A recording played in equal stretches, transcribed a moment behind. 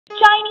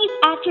Chinese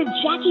actor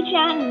Jackie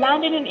Chan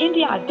landed in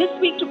India this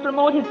week to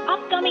promote his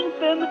upcoming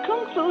film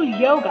Kung Fu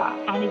Yoga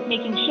and is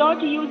making sure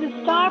to use his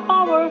star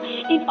power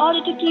in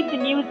order to keep the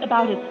news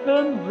about his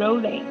film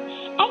rolling.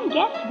 And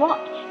guess what?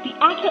 The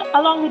actor,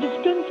 along with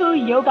his Kung Fu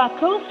Yoga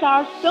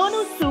co-star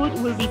Sonu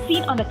Sood, will be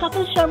seen on the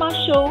Kapil Sharma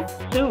Show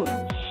soon.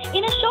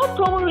 In a short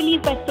promo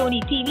released by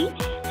Sony TV,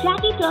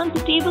 Jackie turns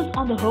the tables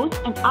on the host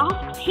and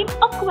asks him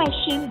a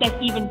question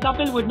that even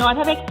Kapil would not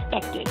have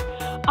expected.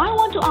 "I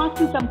want to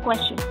ask you some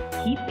questions,"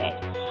 he said.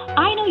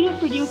 "I know you've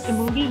produced a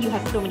movie, you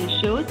have so many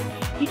shows.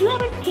 Did you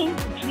ever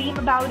think, dream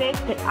about it,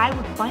 that I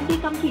would one day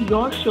come to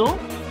your show?"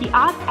 he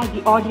asked as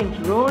the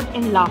audience roared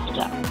in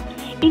laughter.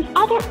 In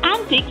other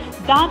antics,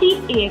 Dadi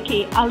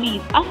aka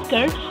Ali's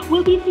Askar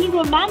will be seen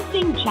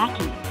romancing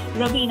Jackie.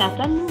 Raveena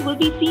Tandon will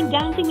be seen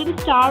dancing with a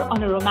star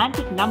on a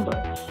romantic number.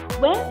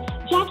 Well,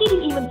 Jackie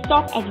didn't even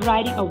stop at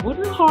riding a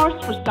wooden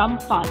horse for some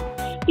fun.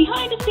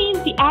 Behind the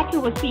scenes, the actor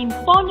was seen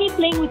fondly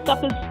playing with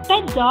Kapil's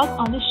pet dog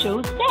on the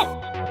show's set.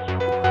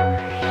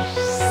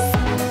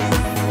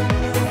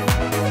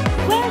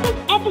 Well, this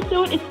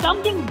episode is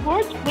something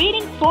worth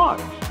waiting for.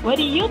 What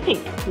do you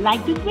think?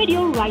 Like this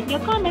video, write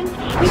your comments.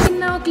 You can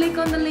now click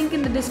on the link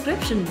in the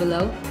description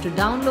below to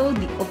download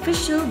the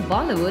official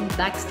Bollywood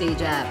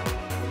Backstage app.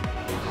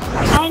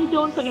 And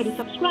don't forget to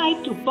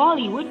subscribe to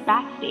Bollywood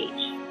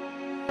Backstage.